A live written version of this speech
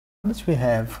Now that we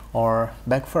have our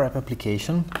Back4App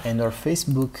application and our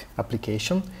Facebook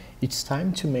application, it's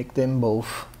time to make them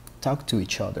both talk to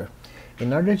each other.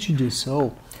 In order to do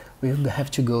so, we have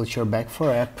to go to your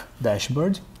Back4App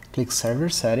dashboard, click Server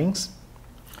Settings,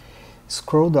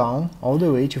 scroll down all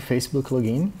the way to Facebook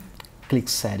Login, click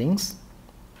Settings,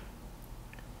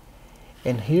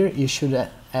 and here you should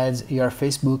add your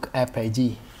Facebook App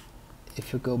ID.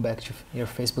 If you go back to your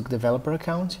Facebook developer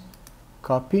account,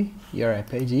 copy your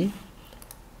app ID,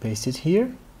 paste it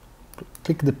here,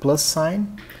 click the plus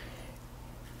sign,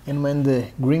 and when the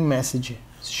green message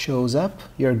shows up,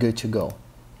 you're good to go.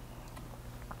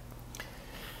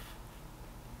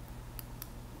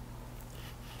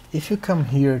 If you come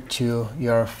here to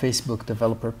your Facebook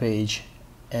developer page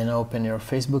and open your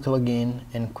Facebook login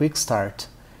and Quickstart,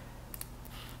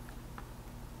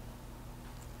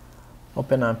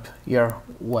 open up your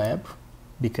web,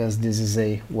 because this is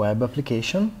a web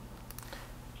application,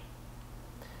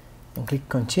 and click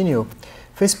continue.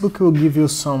 Facebook will give you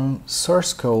some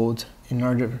source code in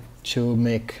order to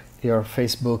make your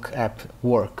Facebook app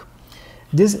work.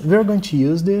 We're going to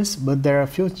use this, but there are a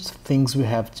few things we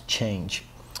have to change.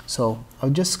 So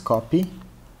I'll just copy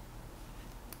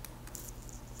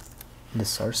the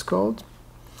source code.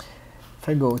 If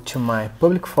I go to my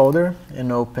public folder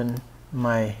and open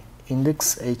my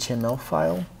index.html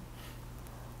file,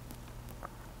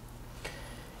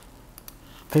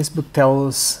 Facebook tells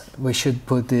us we should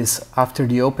put this after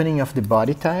the opening of the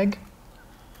body tag.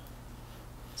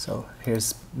 So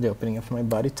here's the opening of my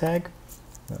body tag.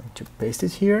 I'm going to paste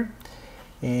it here,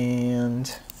 and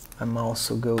I'm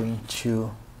also going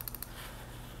to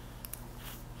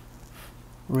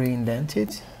re-indent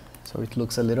it so it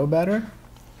looks a little better.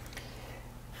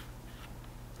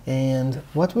 And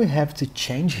what we have to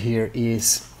change here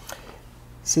is,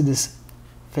 see this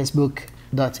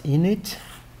Facebook.init?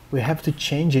 We have to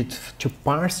change it to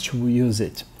parse to use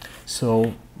it.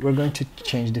 So we're going to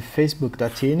change the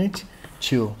Facebook.init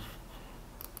to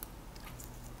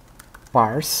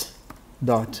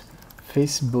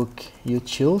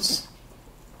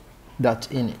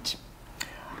parse.facebookutils.init.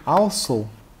 Also,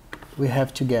 we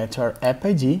have to get our app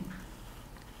ID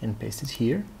and paste it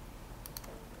here,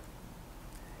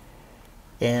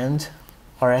 and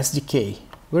our SDK.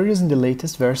 We're using the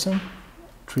latest version,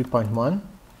 3.1,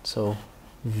 so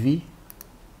v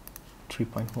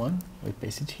 3.1, we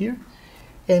paste it here,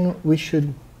 and we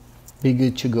should be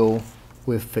good to go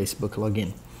with Facebook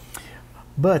login.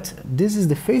 But this is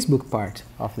the Facebook part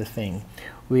of the thing.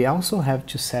 We also have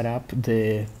to set up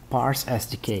the Parse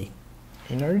SDK.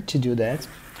 In order to do that,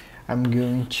 I'm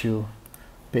going to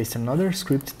paste another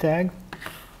script tag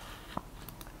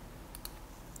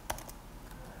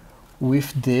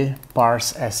with the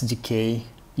Parse SDK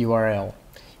URL.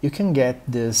 You can get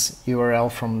this URL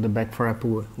from the Back4App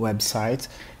website,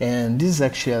 and this is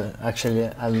actually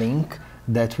a link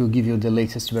that will give you the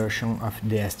latest version of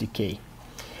the SDK.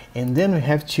 And then we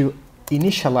have to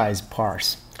initialize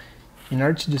parse. In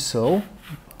order to do so,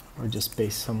 I'll just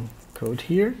paste some code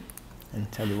here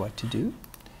and tell you what to do.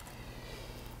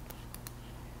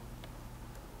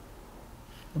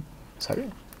 Sorry,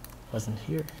 it wasn't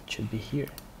here, it should be here,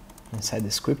 inside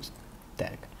the script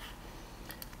tag.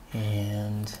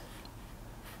 And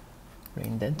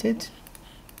re-indent it,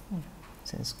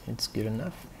 since it's good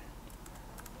enough.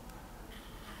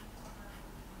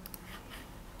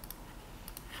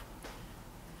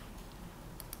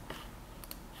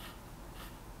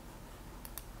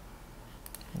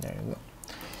 There you go.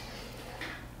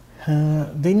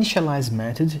 The initialize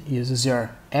method uses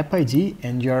your app ID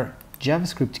and your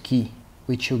JavaScript key,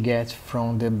 which you get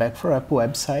from the Back4App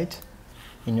website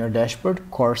in your dashboard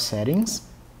core settings.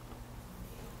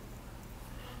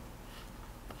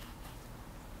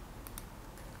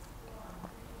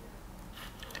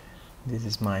 This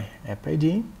is my app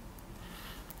ID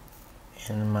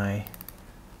and my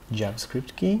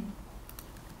JavaScript key.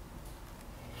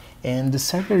 And the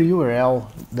server URL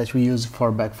that we use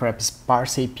for Back4App is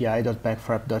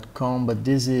parseapi.back4app.com, but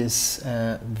this is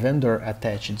vendor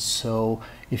attached, so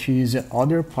if you use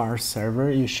other parse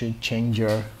server, you should change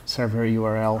your server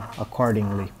URL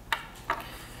accordingly.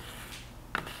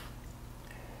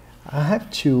 I have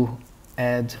to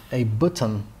add a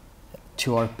button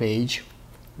to our page,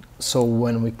 so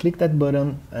when we click that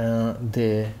button,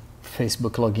 the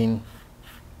Facebook login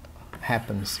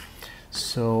happens.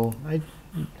 So I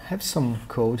have some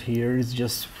code here. It's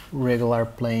just regular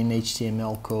plain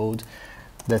HTML code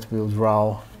that will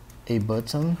draw a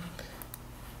button.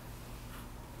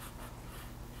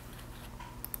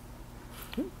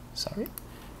 Sorry.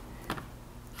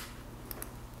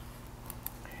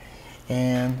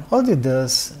 and all it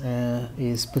does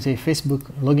is put a Facebook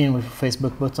login with a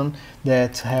Facebook button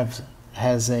that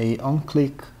has a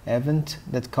on-click event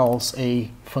that calls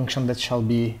a function that shall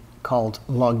be called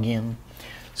login.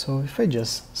 So if I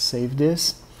just save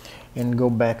this and go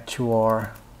back to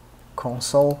our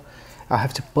console, I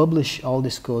have to publish all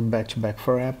this code back to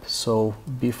Back4App. So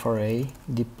B4A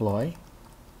deploy.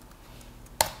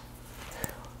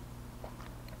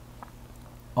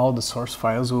 All the source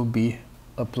files will be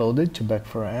uploaded to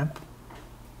Back4App.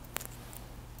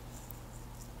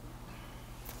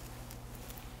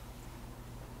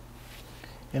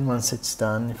 And once it's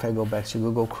done, if I go back to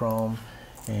Google Chrome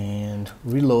and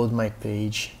reload my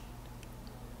page,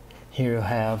 here you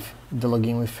have the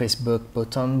login with Facebook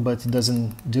button, but it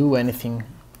doesn't do anything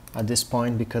at this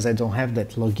point because I don't have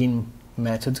that login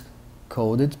method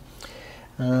coded.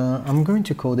 I'm going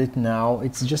to code it now.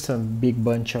 It's just a big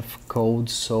bunch of code,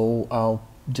 so I'll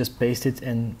just paste it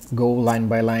and go line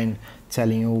by line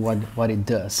telling you what it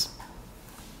does.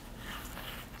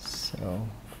 So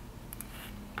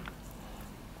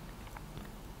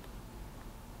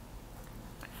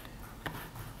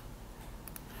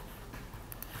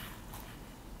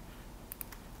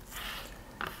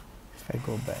if I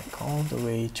go back all the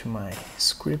way to my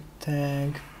script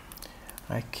tag,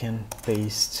 I can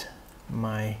paste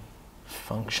my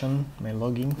function, my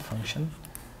login function.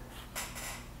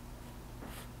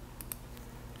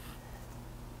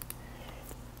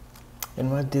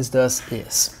 And what this does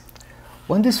is,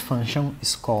 when this function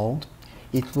is called,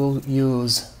 it will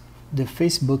use the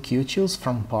Facebook utils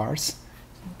from parse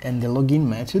and the login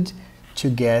method to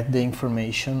get the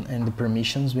information and the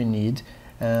permissions we need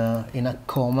in a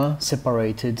comma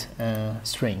separated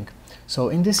string. So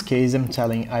in this case, I'm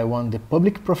telling I want the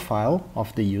public profile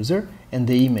of the user and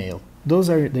the email. Those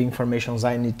are the informations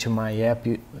I need to my app.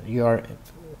 Your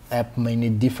app may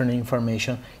need different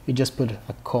information. You just put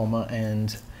a comma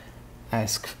and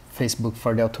ask Facebook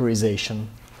for the authorization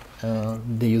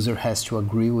the user has to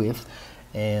agree with,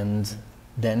 and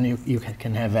then you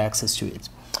can have access to it.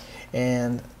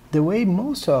 And the way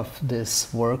most of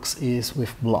this works is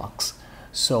with blocks.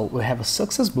 So we have a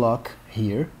success block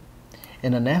here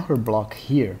and an error block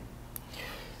here.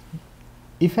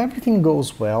 If everything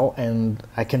goes well and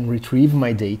I can retrieve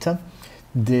my data,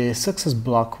 the success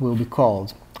block will be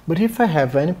called. But if I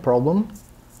have any problem,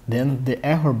 then the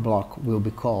error block will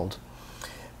be called.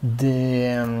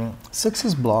 The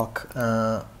success block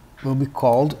will be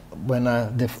called when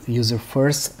the user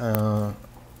first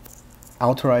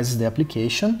authorizes the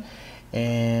application,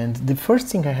 and the first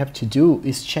thing I have to do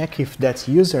is check if that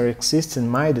user exists in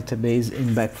my database in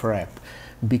Back4App,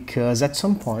 because at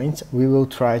some point we will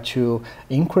try to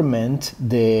increment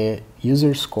the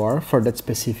user score for that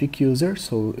specific user,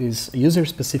 so is user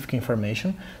specific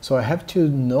information. So I have to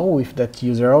know if that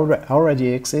user already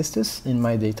exists in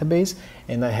my database,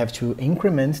 and I have to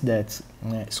increment that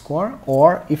score,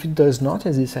 or if it does not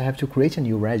exist, I have to create a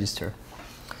new register.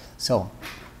 So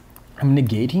I'm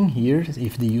negating here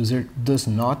if the user does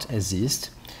not exist.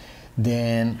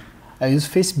 Then I use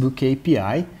Facebook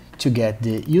API to get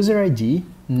the user ID,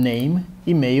 name,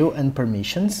 email, and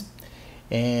permissions.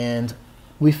 And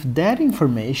with that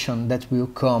information that will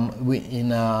come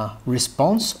in a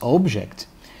response object,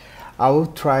 I will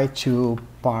try to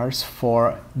parse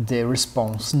for the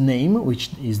response name,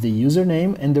 which is the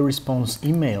username, and the response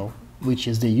email, which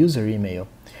is the user email.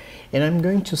 And I'm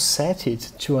going to set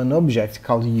it to an object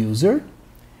called user,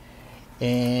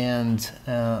 and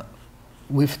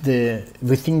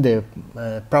within the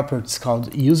properties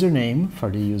called username for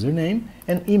the username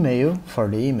and email for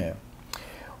the email.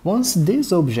 Once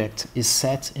this object is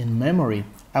set in memory,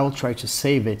 I will try to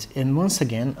save it, and once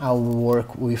again I will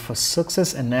work with a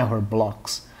success and error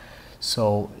blocks.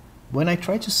 So when I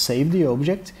try to save the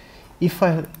object, if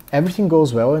everything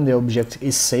goes well and the object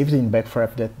is saved in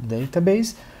Back4App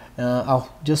database, I'll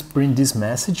just print this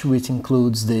message, which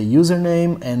includes the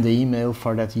username and the email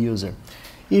for that user.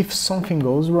 If something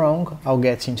goes wrong, I'll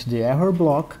get into the error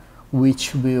block,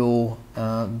 which will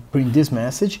print this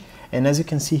message. And as you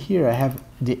can see here, I have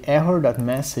the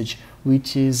error.message,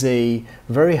 which is a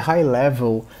very high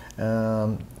level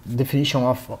definition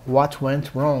of what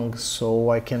went wrong,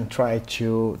 so I can try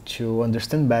to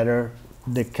understand better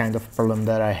the kind of problem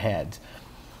that I had.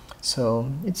 So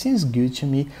it seems good to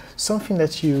me. Something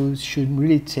that you should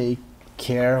really take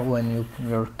care when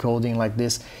you're coding like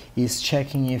this is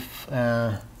checking if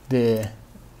the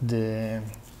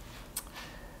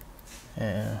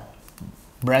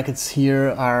brackets here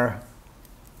are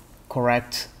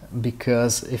correct,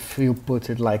 because if you put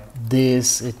it like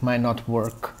this, it might not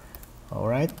work. All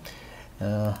right,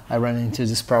 I ran into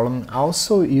this problem.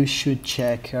 Also, you should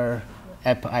check your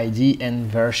app ID and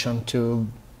version to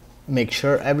make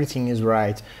sure everything is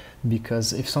right,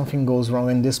 because if something goes wrong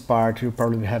in this part, you'll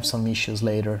probably have some issues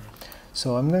later.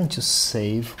 So I'm going to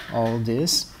save all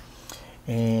this,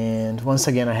 and once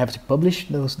again I have to publish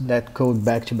that code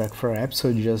back to Back4App,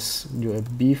 so just do a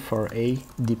B4A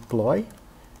deploy.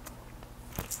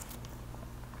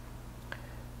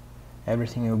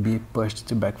 Everything will be pushed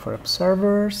to Back4App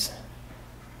servers.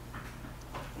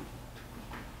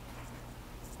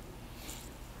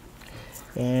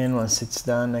 And once it's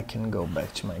done, I can go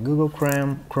back to my Google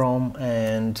Chrome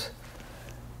and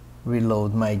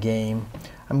reload my game.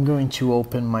 I'm going to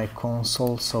open my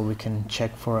console so we can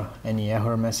check for any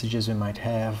error messages we might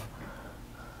have.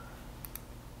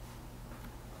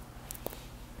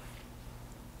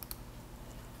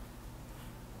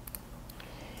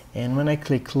 And when I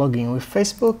click login with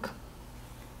Facebook,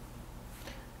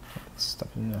 let's stop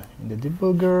in the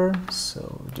debugger,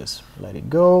 so just let it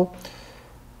go.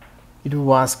 It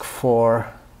will ask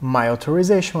for my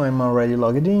authorization. I'm already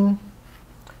logged in,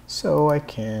 so I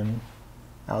can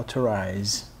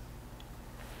authorize.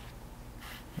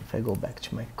 If I go back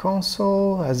to my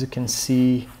console, as you can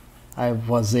see, I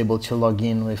was able to log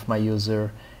in with my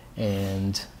user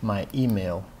and my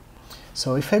email.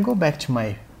 So if I go back to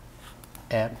my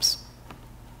apps,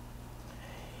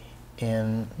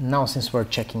 and now since we're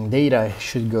checking data, I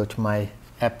should go to my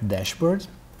app dashboard.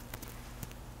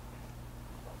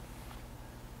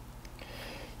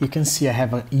 You can see I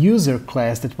have a user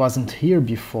class that wasn't here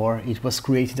before. It was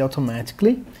created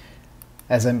automatically,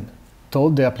 as I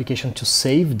told the application to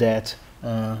save that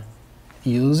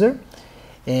user.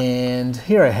 And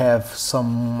here I have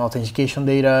some authentication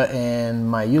data and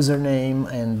my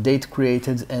username and date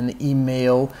created and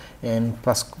email, and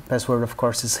password of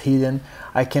course is hidden.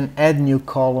 I can add new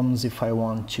columns if I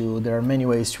want to. There are many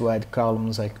ways to add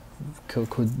columns. I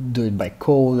could do it by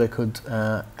code. I could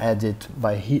add it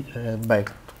by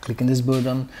clicking this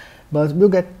button, but we'll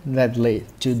get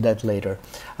to that later.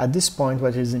 At this point,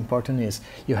 what is important is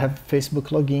you have Facebook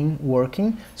login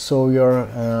working, so you're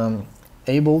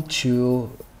able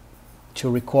to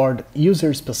record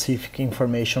user-specific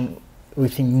information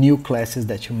within new classes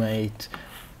that you might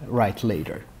write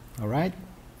later. All right.